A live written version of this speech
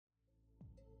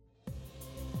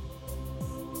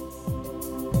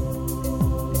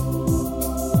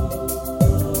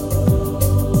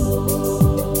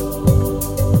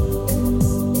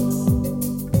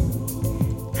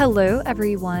Hello,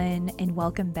 everyone, and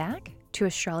welcome back to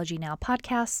Astrology Now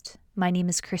podcast. My name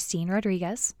is Christine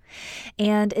Rodriguez,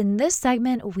 and in this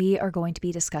segment, we are going to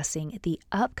be discussing the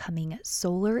upcoming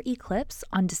solar eclipse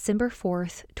on December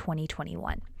 4th,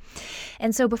 2021.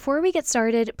 And so before we get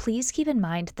started, please keep in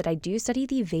mind that I do study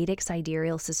the Vedic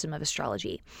sidereal system of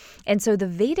astrology. And so the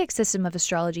Vedic system of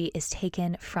astrology is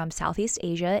taken from Southeast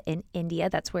Asia in India.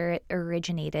 That's where it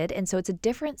originated. And so it's a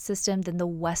different system than the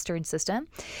Western system.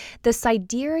 The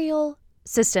sidereal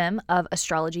system of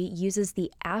astrology uses the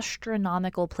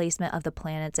astronomical placement of the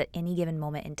planets at any given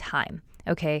moment in time.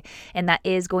 Okay, and that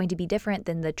is going to be different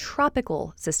than the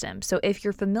tropical system. So if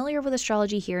you're familiar with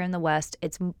astrology here in the West,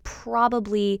 it's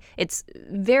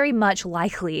very much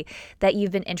likely that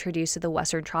you've been introduced to the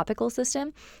Western tropical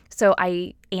system. So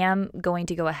I am going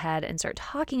to go ahead and start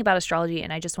talking about astrology,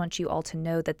 and I just want you all to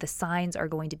know that the signs are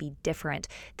going to be different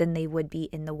than they would be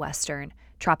in the Western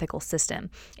tropical system.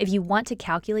 If you want to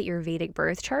calculate your Vedic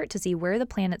birth chart to see where the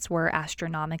planets were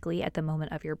astronomically at the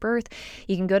moment of your birth,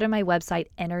 you can go to my website,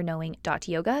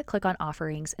 innerknowing.yoga, click on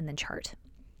offerings, and then chart.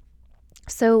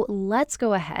 So let's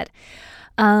go ahead.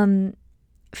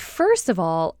 First of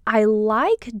all, I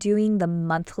like doing the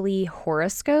monthly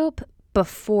horoscope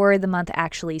before the month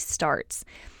actually starts.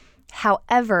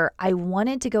 However, I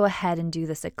wanted to go ahead and do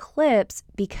this eclipse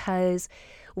because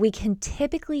we can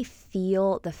typically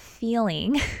feel the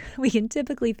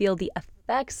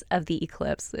effects of the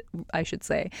eclipse, I should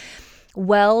say,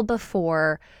 well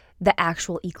before the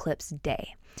actual eclipse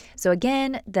day. So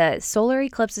again, the solar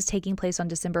eclipse is taking place on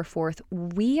December 4th.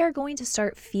 We are going to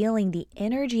start feeling the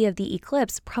energy of the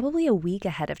eclipse probably a week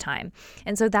ahead of time.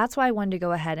 And so that's why I wanted to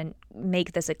go ahead and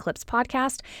make this eclipse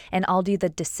podcast, and I'll do the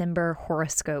December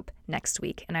horoscope next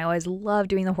week. And I always love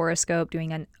doing the horoscope,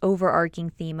 doing an overarching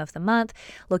theme of the month,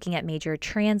 looking at major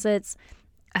transits.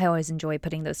 I always enjoy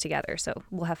putting those together. So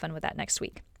we'll have fun with that next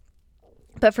week.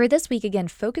 But for this week, again,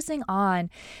 focusing on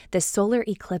the solar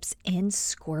eclipse in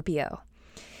Scorpio.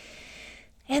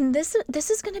 And this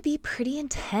is going to be pretty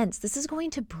intense. This is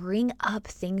going to bring up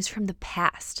things from the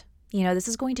past. This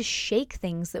is going to shake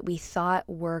things that we thought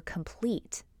were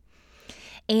complete.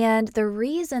 And the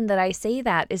reason that I say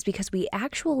that is because we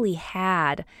actually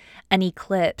had an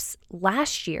eclipse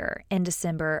last year in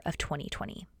December of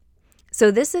 2020.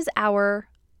 So this is our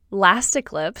last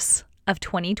eclipse of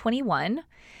 2021.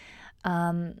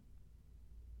 And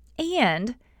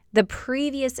the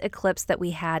previous eclipse that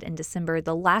we had in December,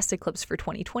 the last eclipse for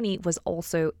 2020, was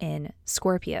also in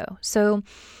Scorpio. So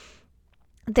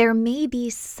there may be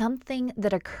something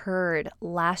that occurred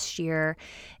last year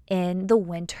in the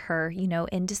winter,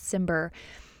 in December,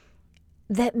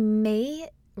 that may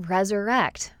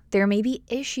resurrect. There may be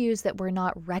issues that were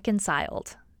not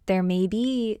reconciled. There may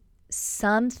be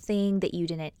something that you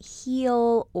didn't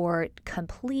heal or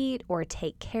complete or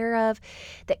take care of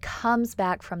that comes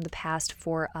back from the past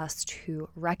for us to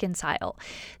reconcile.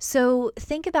 So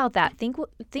think about that. Think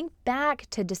back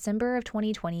to December of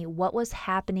 2020. What was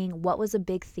happening? What was a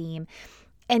big theme?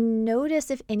 And notice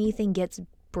if anything gets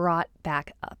brought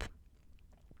back up.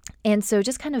 And so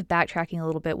just kind of backtracking a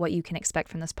little bit what you can expect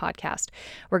from this podcast.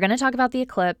 We're going to talk about the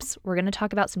eclipse. We're going to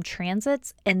talk about some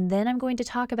transits. And then I'm going to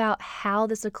talk about how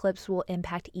this eclipse will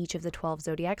impact each of the 12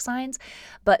 zodiac signs.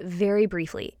 But very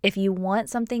briefly, if you want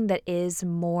something that is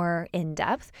more in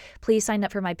depth, please sign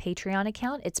up for my Patreon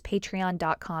account. It's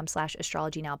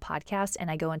patreon.com/astrologynowpodcast. And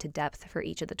I go into depth for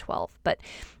each of the 12. But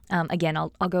again,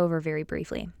 I'll go over very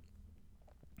briefly.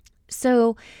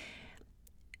 So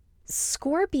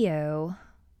Scorpio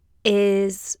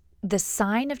is the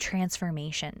sign of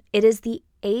transformation. It is the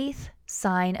 8th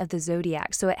sign of the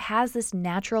zodiac. So it has this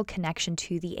natural connection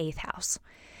to the 8th house.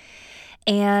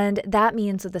 And that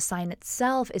means that the sign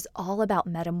itself is all about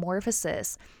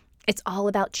metamorphosis. It's all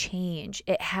about change.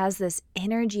 It has this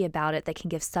energy about it that can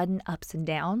give sudden ups and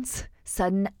downs,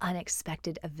 sudden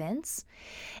unexpected events.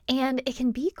 And it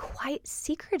can be quite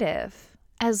secretive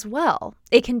as well.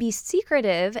 It can be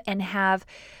secretive and have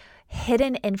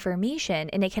hidden information,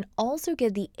 and it can also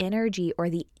give the energy or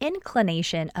the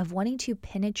inclination of wanting to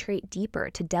penetrate deeper,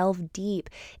 to delve deep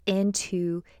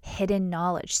into hidden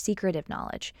knowledge, secretive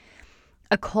knowledge.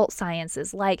 Occult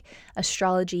sciences like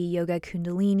astrology, yoga,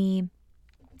 kundalini,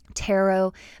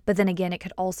 tarot, but then again, it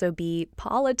could also be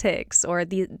politics or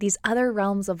these other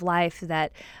realms of life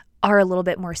that are a little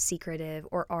bit more secretive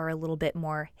or are a little bit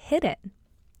more hidden.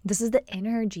 This is the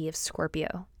energy of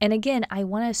Scorpio. And again, I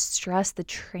want to stress the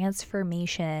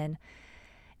transformation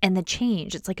and the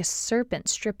change. It's like a serpent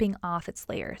stripping off its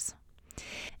layers.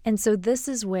 And so this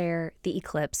is where the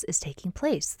eclipse is taking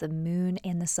place. The moon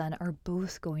and the sun are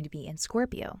both going to be in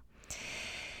Scorpio.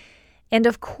 And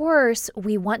of course,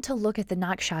 we want to look at the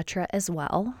nakshatra as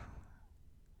well.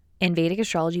 In Vedic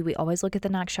astrology, we always look at the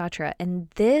nakshatra, and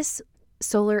this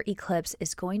solar eclipse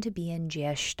is going to be in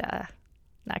Jyeshta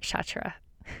nakshatra.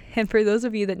 And for those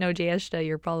of you that know Jyeshta,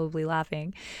 you're probably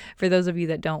laughing. For those of you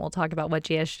that don't, we'll talk about what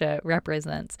Jyeshta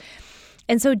represents.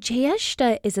 And so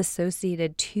Jyeshta is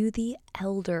associated to the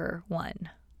elder one.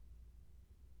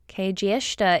 Okay,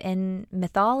 Jyeshta in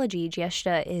mythology,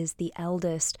 Jyeshta is the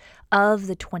eldest of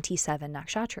the 27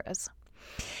 nakshatras.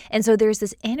 And so there's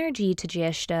this energy to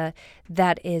Jyeshta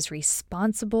that is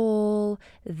responsible,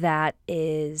 that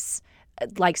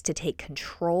likes to take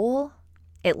control.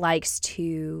 It likes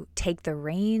to take the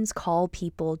reins, call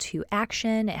people to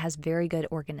action. It has very good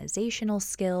organizational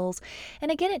skills. And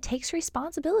again, it takes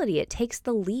responsibility. It takes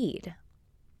the lead.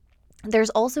 There's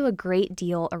also a great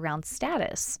deal around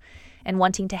status and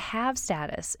wanting to have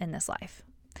status in this life.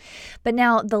 But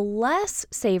now the less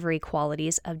savory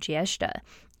qualities of Jyeshta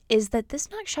is that this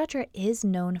nakshatra is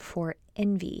known for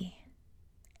envy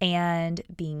and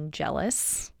being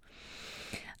jealous.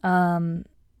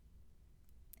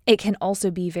 It can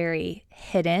also be very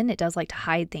hidden. It does like to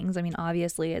hide things. I mean,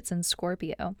 obviously it's in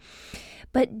Scorpio.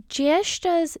 But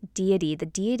Jyeshta's deity, the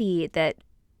deity that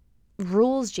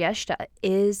rules Jyeshta,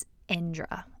 is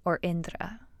Indra or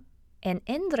Indra. And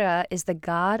Indra is the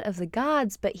god of the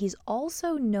gods, but he's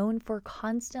also known for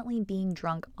constantly being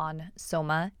drunk on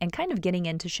Soma and kind of getting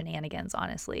into shenanigans,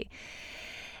 honestly.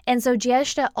 And so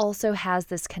Jyeshta also has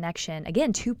this connection,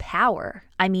 again, to power.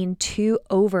 I mean, to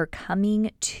overcoming,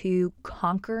 to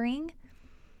conquering,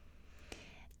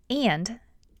 and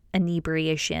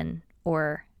inebriation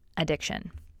or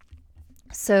addiction.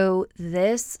 So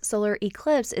this solar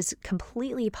eclipse is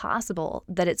completely possible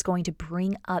that it's going to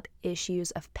bring up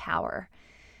issues of power,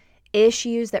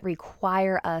 issues that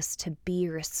require us to be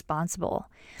responsible.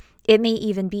 It may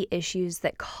even be issues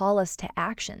that call us to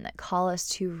action, that call us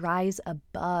to rise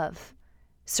above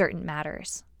certain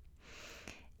matters.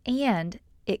 And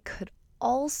it could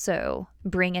also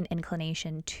bring an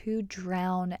inclination to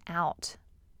drown out,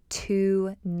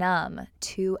 to numb,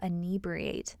 to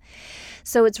inebriate.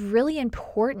 So it's really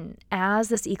important as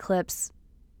this eclipse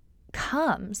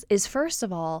comes is, first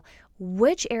of all,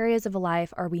 which areas of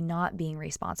life are we not being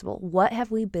responsible? What have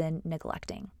we been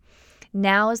neglecting?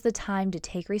 Now is the time to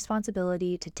take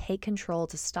responsibility, to take control,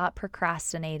 to stop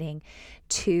procrastinating,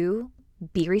 to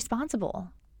be responsible.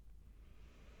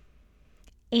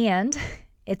 And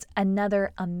it's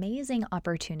another amazing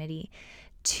opportunity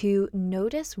to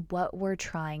notice what we're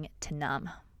trying to numb.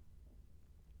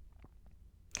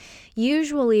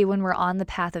 Usually when we're on the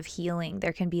path of healing,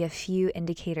 there can be a few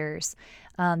indicators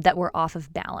that we're off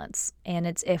of balance. And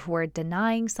it's if we're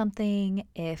denying something,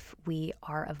 if we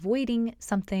are avoiding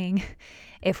something,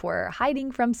 if we're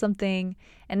hiding from something.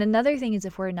 And another thing is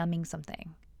if we're numbing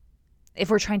something,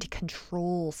 if we're trying to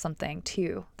control something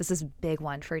too. This is a big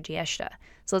one for Jyeshta.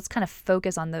 So let's kind of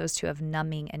focus on those two of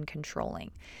numbing and controlling.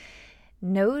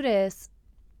 Notice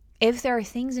if there are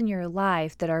things in your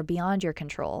life that are beyond your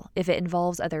control, if it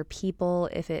involves other people,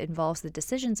 if it involves the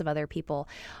decisions of other people,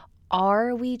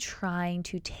 are we trying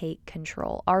to take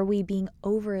control? Are we being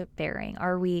overbearing?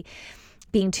 Are we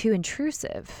being too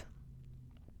intrusive?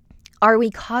 Are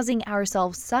we causing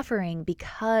ourselves suffering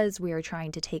because we are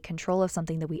trying to take control of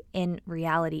something that we in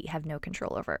reality have no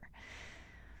control over?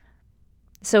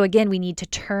 So again, we need to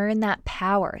turn that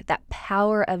power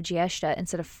of Jyeshta,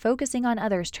 instead of focusing on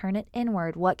others, turn it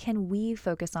inward. What can we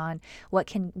focus on? What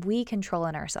can we control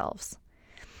in ourselves?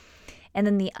 And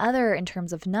then the other, in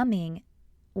terms of numbing,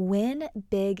 when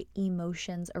big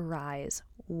emotions arise,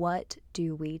 what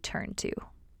do we turn to?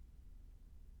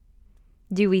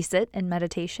 Do we sit in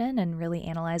meditation and really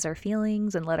analyze our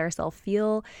feelings and let ourselves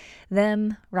feel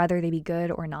them, whether they be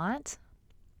good or not?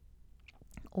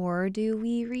 Or do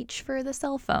we reach for the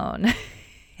cell phone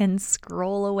and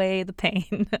scroll away the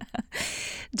pain?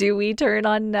 Do we turn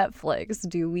on Netflix?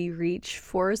 Do we reach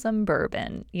for some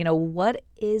bourbon? What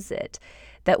is it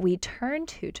that we turn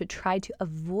to try to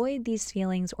avoid these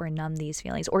feelings or numb these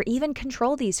feelings or even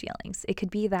control these feelings? It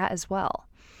could be that as well.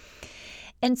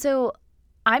 And so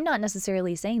I'm not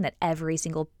necessarily saying that every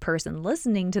single person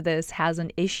listening to this has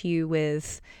an issue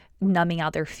with numbing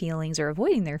out their feelings or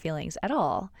avoiding their feelings at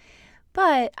all.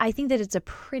 But I think that it's a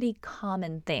pretty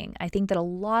common thing. I think that a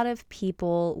lot of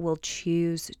people will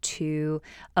choose to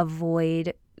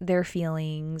avoid their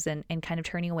feelings and kind of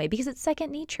turning away because it's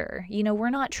second nature. We're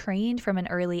not trained from an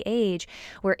early age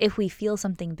where if we feel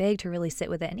something big to really sit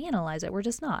with it and analyze it. We're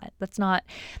just not. That's not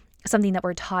something that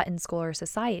we're taught in school or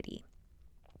society.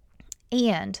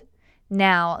 And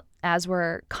now, as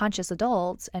we're conscious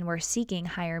adults and we're seeking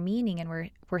higher meaning and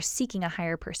we're seeking a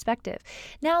higher perspective,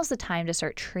 now's the time to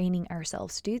start training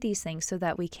ourselves to do these things so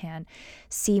that we can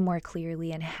see more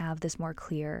clearly and have this more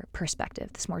clear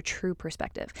perspective, this more true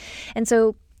perspective. And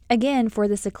so again, for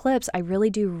this eclipse, I really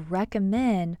do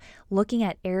recommend looking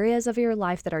at areas of your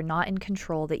life that are not in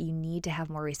control that you need to have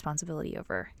more responsibility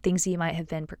over, things that you might have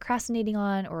been procrastinating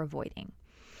on or avoiding.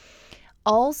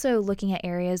 Also looking at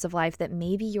areas of life that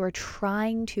maybe you're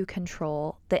trying to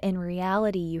control that in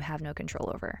reality you have no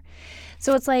control over.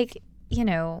 So it's like,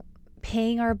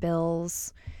 paying our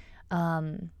bills,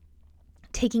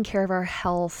 taking care of our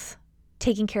health,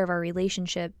 taking care of our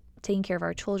relationship, taking care of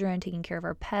our children, taking care of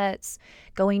our pets,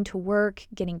 going to work,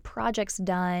 getting projects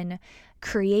done,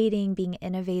 creating, being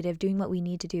innovative, doing what we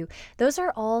need to do. Those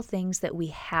are all things that we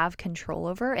have control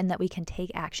over and that we can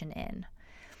take action in.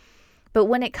 But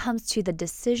when it comes to the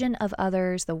decision of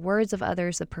others, the words of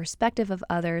others, the perspective of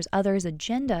others, others'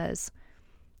 agendas,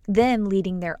 them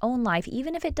leading their own life,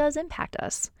 even if it does impact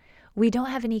us, we don't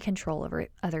have any control over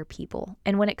other people.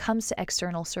 And when it comes to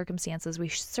external circumstances, we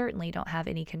certainly don't have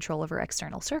any control over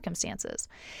external circumstances.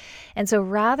 And so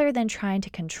rather than trying to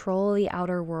control the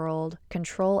outer world,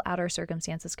 control outer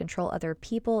circumstances, control other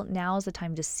people, now is the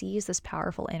time to seize this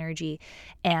powerful energy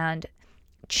and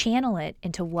channel it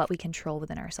into what we control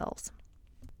within ourselves.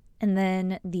 And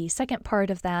then the second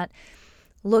part of that,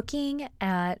 looking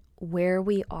at where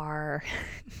we are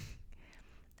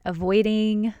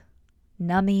avoiding,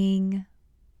 numbing,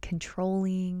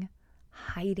 controlling,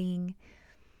 hiding,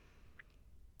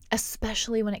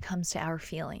 especially when it comes to our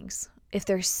feelings. If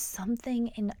there's something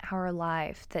in our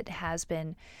life that has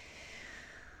been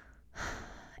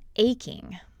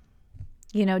aching,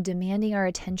 demanding our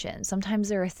attention. Sometimes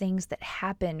there are things that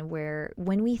happen where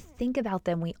when we think about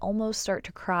them, we almost start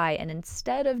to cry. And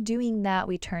instead of doing that,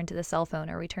 we turn to the cell phone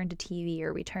or we turn to TV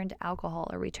or we turn to alcohol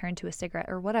or we turn to a cigarette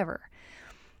or whatever.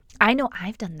 I know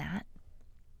I've done that.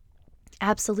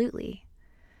 Absolutely.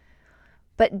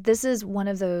 But this is one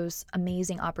of those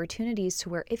amazing opportunities to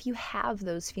where if you have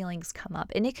those feelings come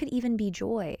up, and it could even be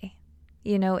joy,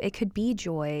 it could be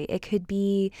joy, it could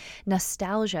be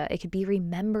nostalgia, it could be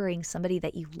remembering somebody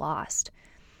that you lost.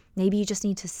 Maybe you just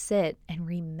need to sit and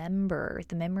remember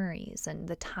the memories and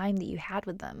the time that you had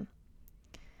with them.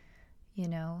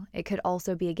 It could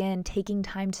also be, again, taking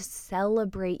time to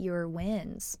celebrate your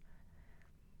wins.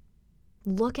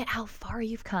 Look at how far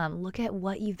you've come. Look at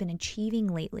what you've been achieving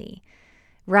lately.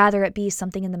 Rather it be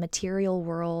something in the material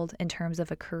world in terms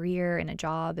of a career and a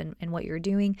job and what you're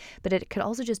doing, but it could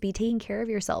also just be taking care of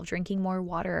yourself, drinking more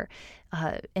water,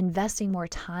 investing more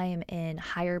time in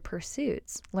higher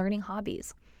pursuits, learning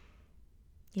hobbies,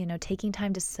 taking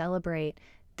time to celebrate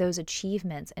those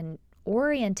achievements and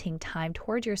orienting time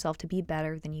towards yourself to be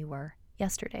better than you were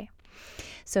yesterday.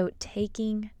 So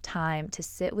taking time to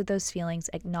sit with those feelings,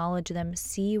 acknowledge them,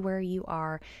 see where you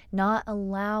are, not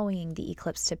allowing the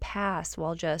eclipse to pass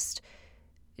while just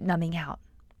numbing out.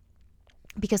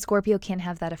 Because Scorpio can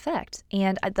have that effect.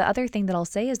 And the other thing that I'll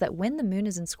say is that when the moon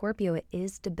is in Scorpio, it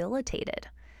is debilitated.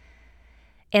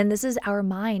 And this is our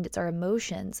mind, it's our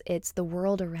emotions, it's the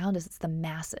world around us, it's the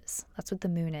masses. That's what the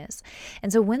moon is.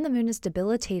 And so when the moon is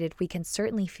debilitated, we can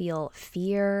certainly feel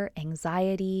fear,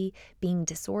 anxiety, being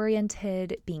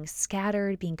disoriented, being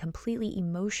scattered, being completely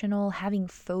emotional, having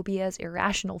phobias,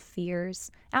 irrational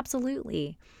fears.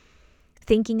 Absolutely.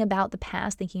 Thinking about the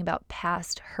past, thinking about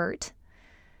past hurt.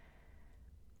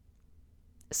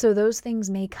 So those things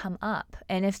may come up.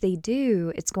 And if they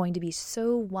do, it's going to be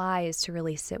so wise to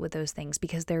really sit with those things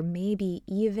because there may be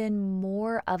even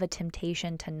more of a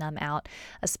temptation to numb out,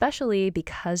 especially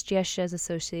because Jyeshtha is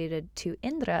associated to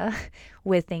Indra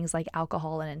with things like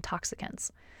alcohol and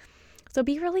intoxicants. So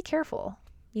be really careful,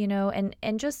 and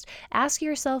just ask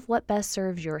yourself what best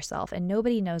serves yourself. And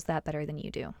nobody knows that better than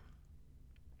you do.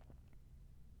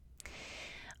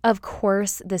 Of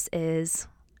course, this is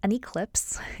an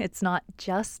eclipse. It's not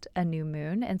just a new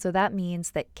moon. And so that means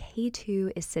that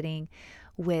Ketu is sitting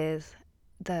with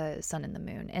the sun and the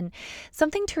moon. And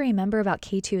something to remember about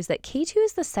Ketu is that Ketu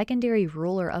is the secondary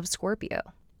ruler of Scorpio.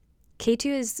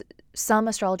 Some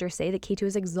astrologers say that Ketu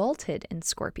is exalted in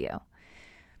Scorpio.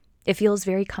 It feels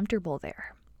very comfortable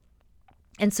there.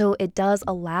 And so it does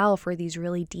allow for these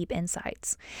really deep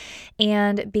insights.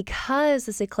 And because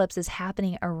this eclipse is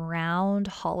happening around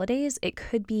holidays, it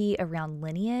could be around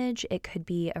lineage, it could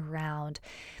be around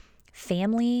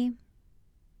family,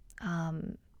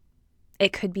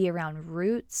 it could be around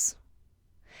roots.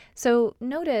 So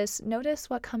notice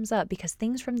what comes up because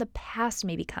things from the past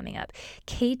may be coming up.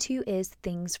 Ketu is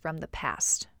things from the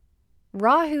past.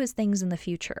 Rahu is things in the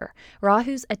future.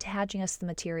 Rahu's attaching us to the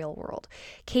material world.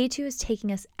 Ketu is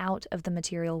taking us out of the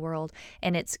material world,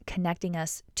 and it's connecting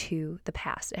us to the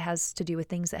past. It has to do with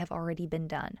things that have already been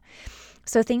done.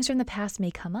 So things from the past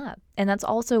may come up. And that's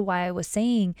also why I was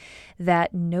saying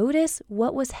that notice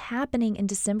what was happening in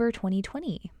December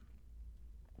 2020.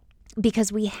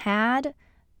 Because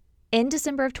in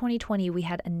December of 2020, we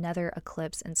had another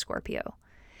eclipse in Scorpio.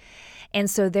 And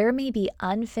so there may be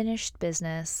unfinished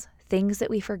business, things that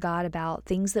we forgot about,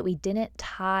 things that we didn't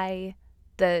tie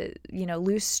the,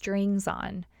 loose strings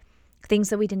on, things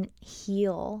that we didn't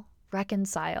heal,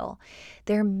 reconcile.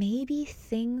 There may be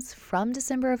things from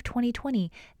December of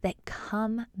 2020 that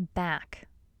come back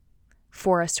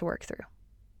for us to work through.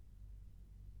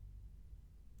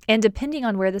 And depending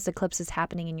on where this eclipse is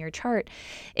happening in your chart,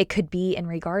 it could be in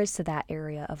regards to that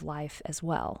area of life as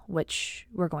well, which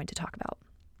we're going to talk about.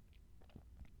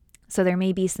 So there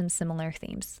may be some similar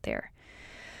themes there.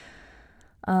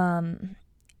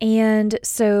 And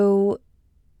so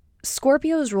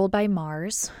Scorpio is ruled by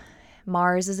Mars.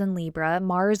 Mars is in Libra.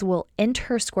 Mars will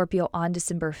enter Scorpio on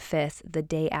December 5th, the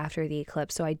day after the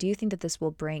eclipse. So I do think that this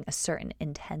will bring a certain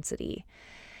intensity.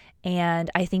 And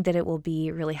I think that it will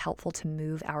be really helpful to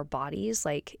move our bodies.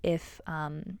 Like if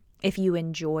you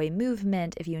enjoy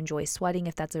movement, if you enjoy sweating,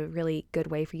 if that's a really good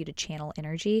way for you to channel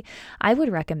energy, I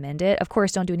would recommend it. Of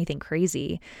course, don't do anything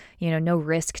crazy, no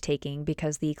risk taking,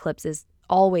 because the eclipse is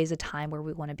always a time where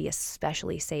we want to be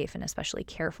especially safe and especially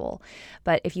careful.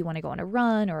 But if you want to go on a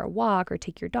run or a walk or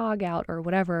take your dog out or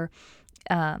whatever,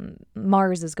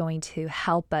 Mars is going to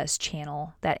help us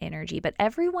channel that energy. But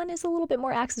everyone is a little bit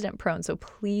more accident prone, so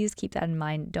please keep that in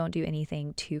mind. Don't do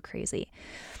anything too crazy.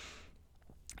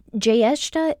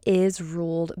 Jyeshta is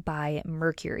ruled by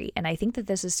Mercury, and I think that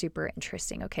this is super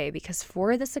interesting, okay? Because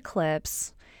for this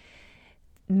eclipse,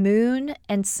 Moon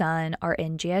and Sun are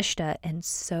in Jyeshta, and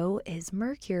so is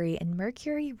Mercury, and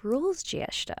Mercury rules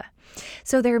Jyeshta.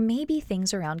 So there may be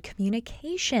things around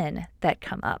communication that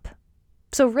come up.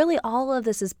 So really all of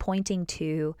this is pointing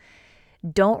to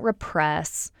don't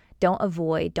repress, don't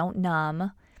avoid, don't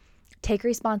numb. Take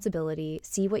responsibility,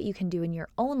 see what you can do in your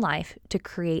own life to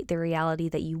create the reality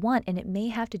that you want. And it may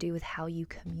have to do with how you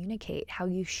communicate, how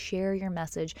you share your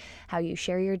message, how you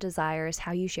share your desires,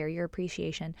 how you share your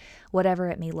appreciation,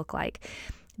 whatever it may look like.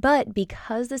 But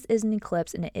because this is an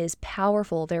eclipse and it is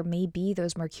powerful, there may be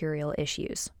those mercurial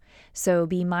issues. So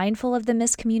be mindful of the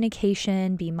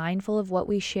miscommunication, be mindful of what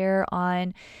we share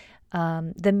on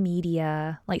the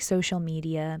media, like social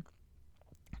media.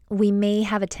 We may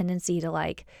have a tendency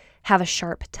to have a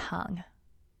sharp tongue,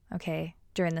 okay,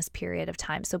 during this period of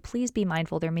time. So please be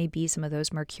mindful. There may be some of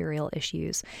those mercurial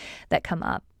issues that come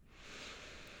up.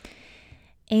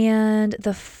 And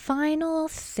the final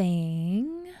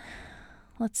thing,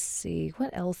 let's see, what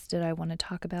else did I want to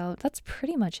talk about? That's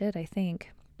pretty much it, I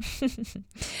think.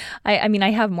 I mean,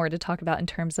 I have more to talk about in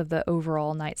terms of the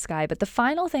overall night sky, but the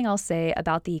final thing I'll say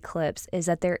about the eclipse is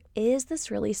that there is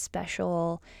this really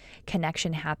special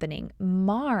connection happening.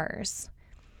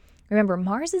 Remember,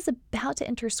 Mars is about to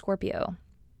enter Scorpio.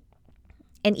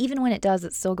 And even when it does,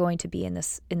 it's still going to be in the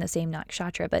same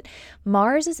nakshatra. But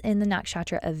Mars is in the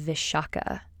nakshatra of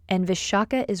Vishaka, and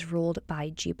Vishaka is ruled by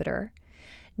Jupiter.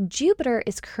 Jupiter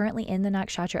is currently in the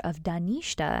nakshatra of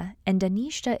Dhanishta, and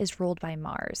Dhanishta is ruled by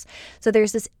Mars. So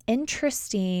there's this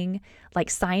interesting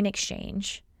sign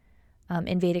exchange.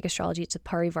 In Vedic astrology, it's a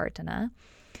parivartana,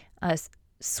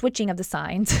 switching of the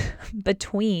signs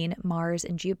between Mars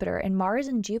and Jupiter. And Mars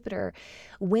and Jupiter,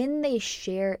 when they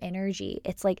share energy,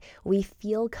 it's like we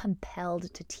feel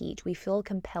compelled to teach. We feel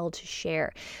compelled to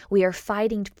share. We are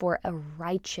fighting for a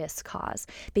righteous cause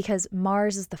because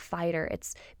Mars is the fighter.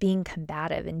 It's being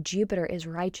combative, and Jupiter is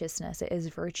righteousness. It is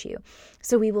virtue.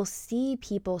 So we will see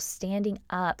people standing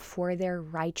up for their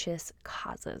righteous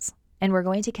causes. And we're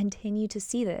going to continue to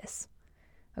see this,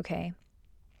 okay?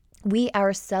 We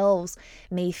ourselves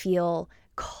may feel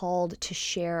called to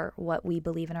share what we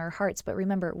believe in our hearts. But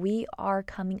remember, we are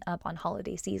coming up on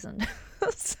holiday season.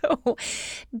 So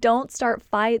don't start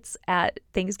fights at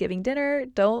Thanksgiving dinner.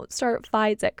 Don't start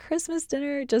fights at Christmas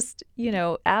dinner. Just,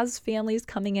 as families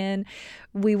coming in,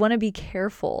 we want to be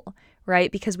careful,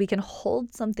 right? Because we can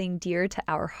hold something dear to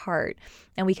our heart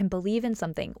and we can believe in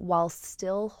something while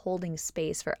still holding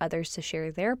space for others to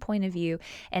share their point of view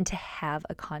and to have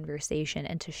a conversation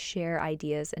and to share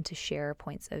ideas and to share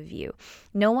points of view.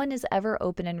 No one is ever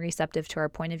open and receptive to our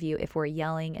point of view if we're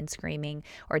yelling and screaming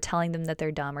or telling them that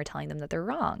they're dumb or telling them that they're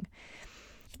wrong.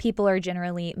 People are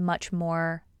generally much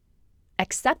more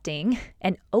accepting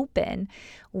and open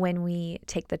when we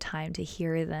take the time to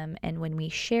hear them and when we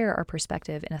share our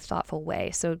perspective in a thoughtful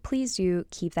way. So please do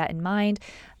keep that in mind.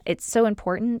 It's so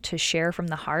important to share from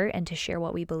the heart and to share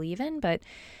what we believe in, but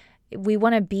we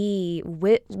want to be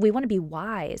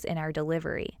wise in our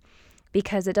delivery,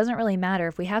 because it doesn't really matter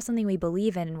if we have something we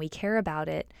believe in and we care about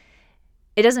it.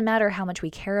 It doesn't matter how much we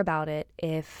care about it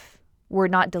if we're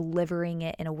not delivering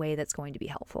it in a way that's going to be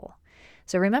helpful.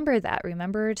 So remember that.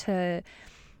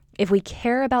 If we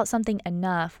care about something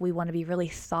enough, we want to be really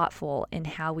thoughtful in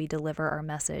how we deliver our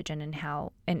message and in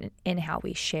how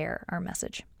we share our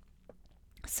message.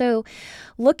 So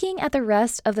looking at the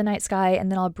rest of the night sky,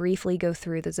 and then I'll briefly go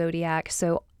through the zodiac.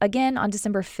 So again, on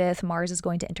December 5th, Mars is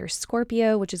going to enter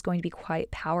Scorpio, which is going to be quite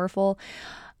powerful.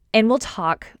 And we'll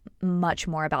talk much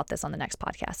more about this on the next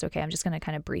podcast. Okay, I'm just going to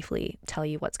kind of briefly tell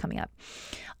you what's coming up.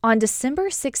 On December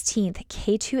 16th,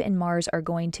 Ketu and Mars are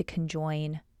going to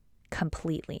conjoin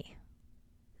completely.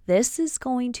 This is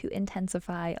going to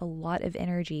intensify a lot of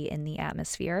energy in the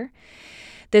atmosphere.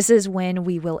 This is when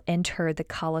we will enter the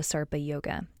Kalasarpa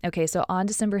yoga. Okay, so on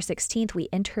December 16th, we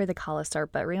enter the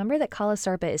Kalasarpa. Remember that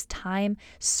Kalasarpa is time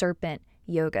serpent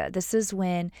yoga. This is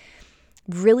when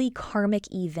really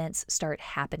karmic events start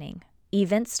happening.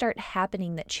 Events start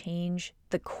happening that change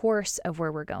the course of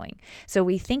where we're going. So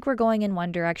we think we're going in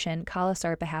one direction,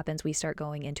 Kalasarpa happens, we start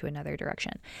going into another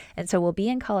direction. And so we'll be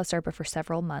in Kalasarpa for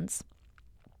several months.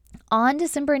 On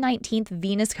December 19th,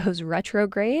 Venus goes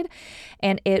retrograde,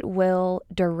 and it will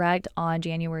direct on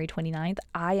January 29th.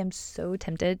 I am so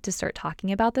tempted to start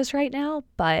talking about this right now,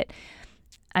 but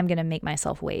I'm going to make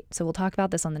myself wait. So we'll talk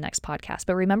about this on the next podcast.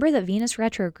 But remember that Venus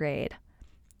retrograde,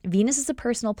 Venus is a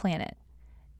personal planet.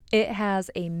 It has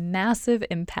a massive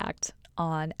impact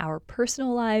on our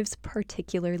personal lives,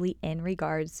 particularly in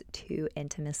regards to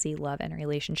intimacy, love, and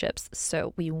relationships.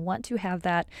 So we want to have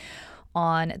that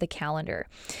on the calendar.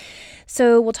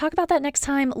 So we'll talk about that next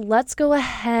time. Let's go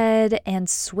ahead and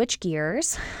switch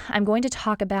gears. I'm going to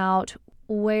talk about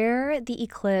where the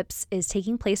eclipse is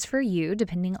taking place for you,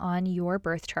 depending on your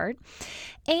birth chart,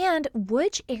 and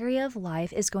which area of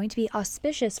life is going to be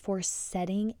auspicious for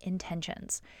setting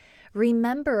intentions.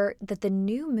 Remember that the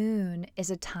new moon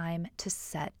is a time to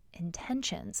set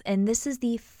intentions, and this is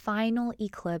the final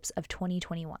eclipse of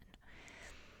 2021.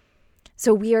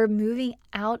 So we are moving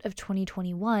out of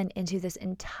 2021 into this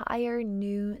entire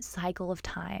new cycle of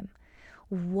time.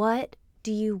 What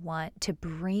do you want to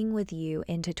bring with you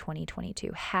into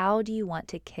 2022? How do you want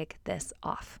to kick this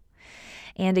off?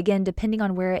 And again, depending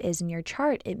on where it is in your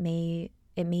chart, it may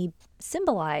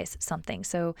symbolize something.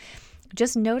 So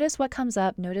just notice what comes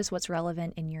up, notice what's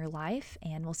relevant in your life,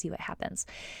 and we'll see what happens.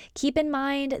 Keep in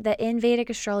mind that in Vedic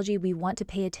astrology, we want to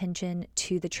pay attention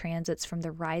to the transits from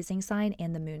the rising sign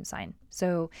and the moon sign.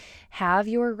 So have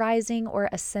your rising or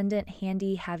ascendant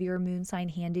handy, have your moon sign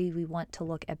handy. We want to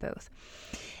look at both.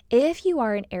 If you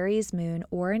are an Aries moon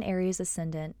or an Aries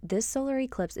ascendant, this solar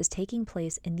eclipse is taking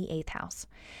place in the 8th house.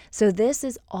 So this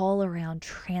is all around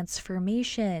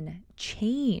transformation,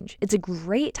 change. It's a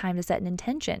great time to set an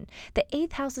intention. The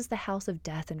 8th house is the house of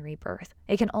death and rebirth.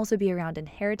 It can also be around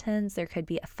inheritance. There could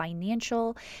be a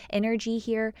financial energy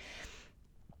here.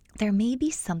 There may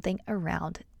be something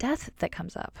around death that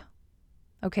comes up.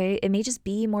 Okay, it may just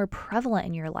be more prevalent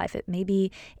in your life. It may be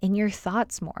in your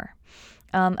thoughts more.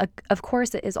 Of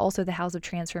course, it is also the house of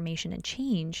transformation and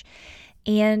change.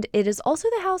 And it is also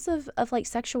the house of like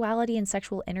sexuality and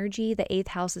sexual energy. The 8th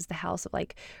house is the house of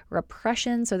like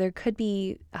repression. So there could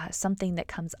be something that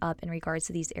comes up in regards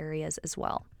to these areas as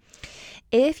well.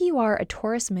 If you are a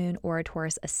Taurus moon or a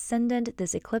Taurus ascendant,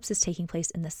 this eclipse is taking place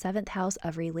in the 7th house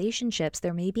of relationships.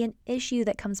 There may be an issue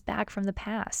that comes back from the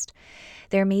past.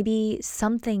 There may be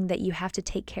something that you have to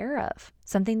take care of,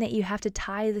 something that you have to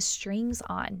tie the strings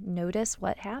on. Notice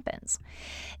what happens.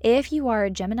 If you are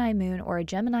a Gemini moon or a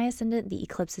Gemini ascendant, the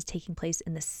eclipse is taking place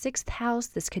in the 6th house.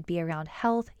 This could be around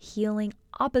health, healing,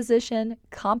 opposition,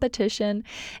 competition.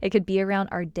 It could be around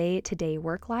our day-to-day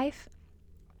work life.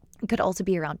 It could also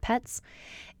be around pets.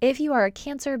 If you are a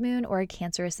Cancer moon or a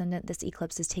Cancer ascendant, this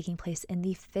eclipse is taking place in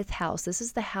the 5th house. This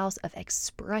is the house of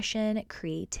expression,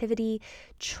 creativity,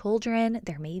 children.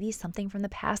 There may be something from the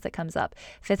past that comes up.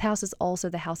 5th house is also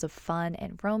the house of fun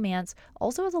and romance.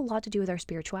 Also has a lot to do with our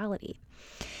spirituality.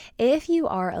 If you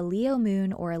are a Leo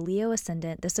moon or a Leo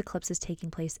ascendant, this eclipse is taking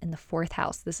place in the 4th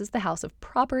house. This is the house of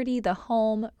property, the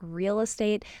home, real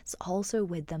estate. It's also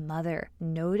with the mother.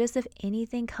 Notice if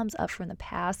anything comes up from the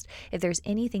past, if there's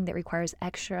anything that requires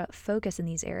extra focus in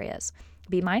these areas.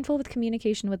 Be mindful with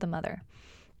communication with the mother.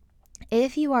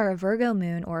 If you are a Virgo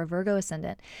moon or a Virgo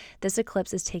ascendant, this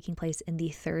eclipse is taking place in the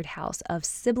third house of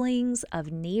siblings,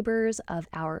 of neighbors, of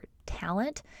our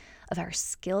talent, of our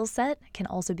skill set. It can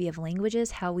also be of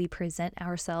languages, how we present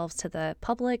ourselves to the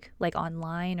public, like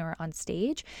online or on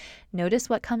stage. Notice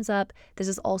what comes up. This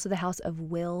is also the house of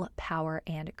will, power,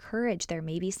 and courage. There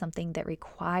may be something that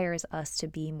requires us to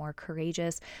be more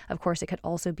courageous. Of course, it could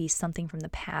also be something from the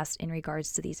past in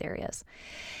regards to these areas.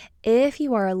 If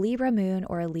you are a Libra moon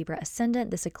or a Libra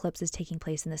ascendant, this eclipse is taking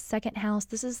place in the second house.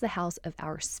 This is the house of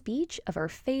our speech, of our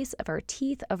face, of our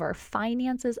teeth, of our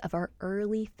finances, of our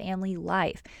early family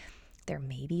life. There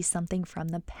may be something from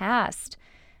the past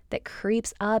that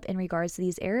creeps up in regards to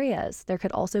these areas. There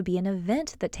could also be an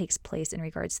event that takes place in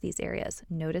regards to these areas.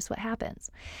 Notice what happens.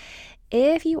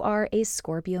 If you are a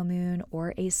Scorpio moon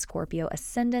or a Scorpio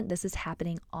ascendant, this is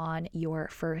happening on your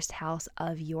first house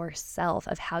of yourself,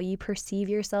 of how you perceive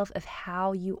yourself, of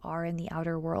how you are in the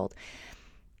outer world.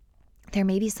 There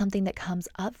may be something that comes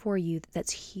up for you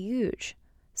that's huge.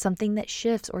 Something that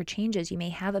shifts or changes. You may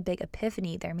have a big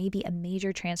epiphany. There may be a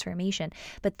major transformation,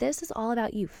 but this is all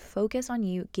about you. Focus on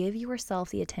you. Give yourself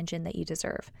the attention that you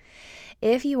deserve.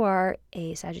 If you are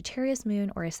a Sagittarius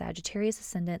moon or a Sagittarius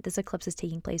ascendant, this eclipse is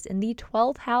taking place in the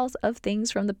 12th house of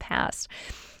things from the past.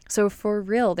 So for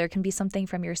real, there can be something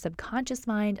from your subconscious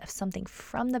mind, of something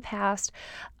from the past,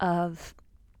 of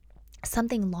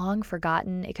something long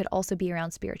forgotten. It could also be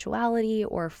around spirituality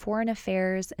or foreign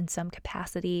affairs in some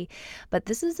capacity. But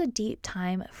this is a deep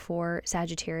time for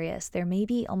Sagittarius. There may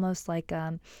be almost like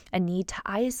a need to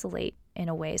isolate in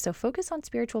a way. So focus on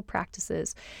spiritual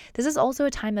practices. This is also a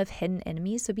time of hidden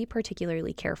enemies, so be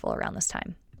particularly careful around this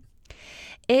time.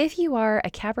 If you are a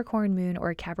Capricorn moon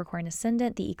or a Capricorn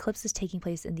ascendant, the eclipse is taking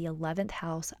place in the 11th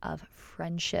house of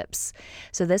friendships.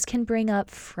 So this can bring up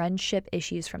friendship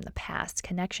issues from the past,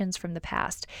 connections from the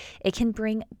past. It can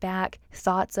bring back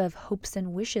thoughts of hopes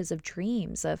and wishes, of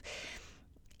dreams, of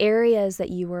areas that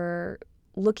you were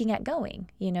looking at going.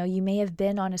 You know, you may have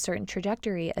been on a certain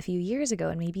trajectory a few years ago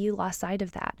and maybe you lost sight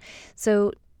of that.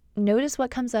 So notice what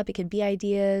comes up. It can be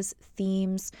ideas,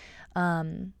 themes,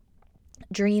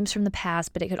 dreams from the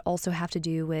past, but it could also have to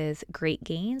do with great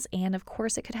gains. And of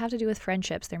course, it could have to do with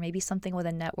friendships. There may be something with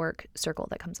a network circle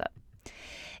that comes up.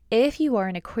 If you are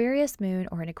an Aquarius moon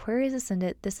or an Aquarius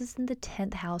ascendant, this is in the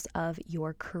 10th house of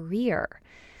your career.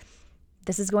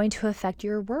 This is going to affect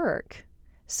your work.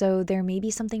 So there may be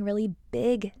something really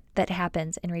big that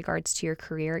happens in regards to your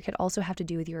career. It could also have to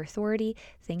do with your authority.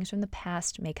 Things from the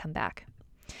past may come back.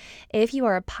 If you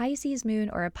are a Pisces moon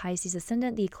or a Pisces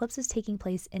ascendant, the eclipse is taking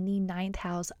place in the 9th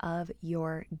house of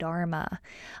your dharma,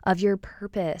 of your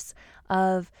purpose,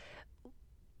 of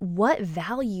what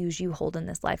values you hold in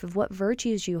this life, of what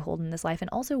virtues you hold in this life, and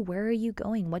also where are you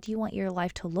going? What do you want your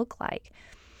life to look like?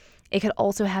 It could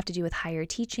also have to do with higher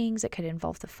teachings. It could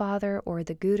involve the father or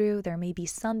the guru. There may be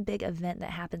some big event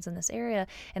that happens in this area,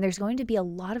 and there's going to be a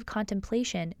lot of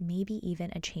contemplation, maybe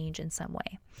even a change in some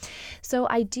way. So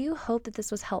I do hope that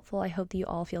this was helpful. I hope that you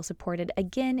all feel supported.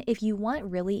 Again, if you want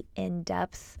really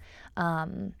in-depth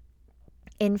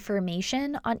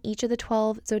information on each of the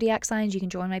 12 zodiac signs, you can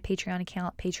join my Patreon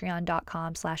account,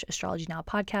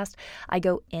 patreon.com/astrologynowpodcast. I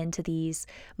go into these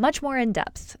much more in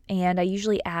depth, and I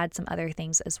usually add some other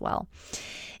things as well.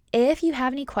 If you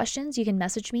have any questions, you can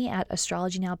message me at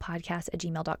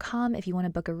astrologynowpodcast@gmail.com. If you want to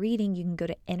book a reading, you can go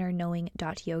to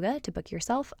innerknowing.yoga to book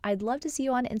yourself. I'd love to see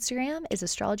you on Instagram. It's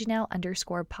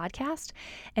astrologynow_podcast.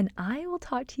 And I will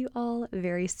talk to you all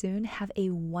very soon. Have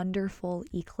a wonderful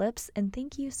eclipse. And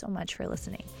thank you so much for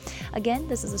listening. Again,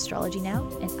 this is Astrology Now,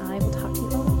 and I will talk to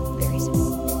you all